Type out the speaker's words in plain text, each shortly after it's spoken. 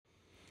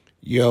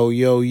Yo,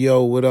 yo,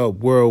 yo, what up,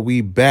 world?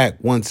 We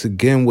back once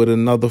again with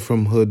another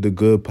From Hood to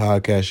Good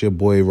podcast. Your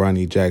boy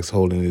Ronnie Jacks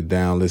holding it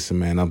down. Listen,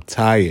 man, I'm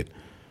tired.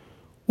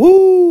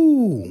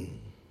 Woo!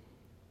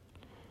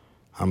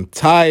 I'm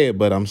tired,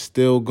 but I'm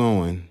still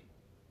going.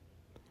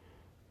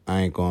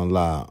 I ain't gonna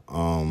lie.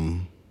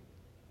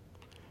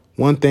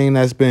 One thing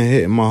that's been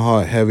hitting my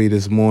heart heavy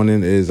this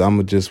morning is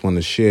I'ma just want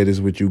to share this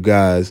with you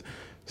guys.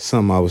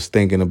 Something I was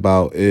thinking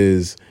about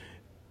is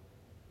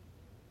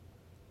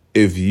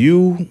if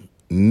you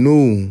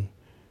knew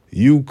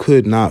you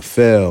could not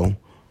fail,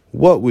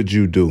 what would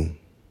you do?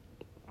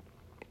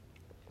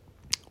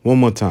 One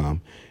more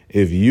time.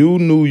 If you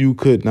knew you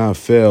could not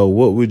fail,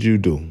 what would you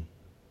do?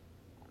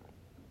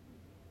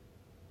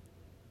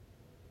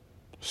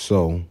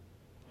 So,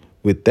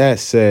 with that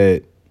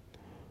said,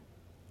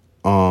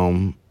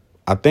 I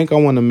think I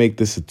want to make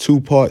this a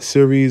 2-part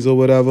series or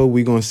whatever.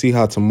 We're going to see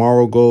how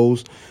tomorrow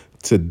goes.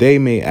 Today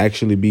may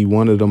actually be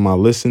one of them I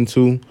listen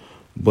to,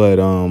 but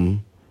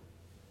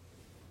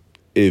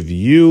if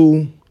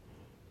you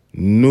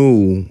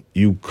knew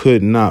you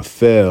could not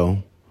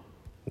fail,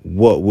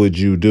 what would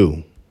you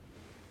do?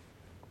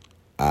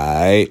 All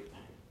right.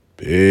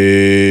 Peace.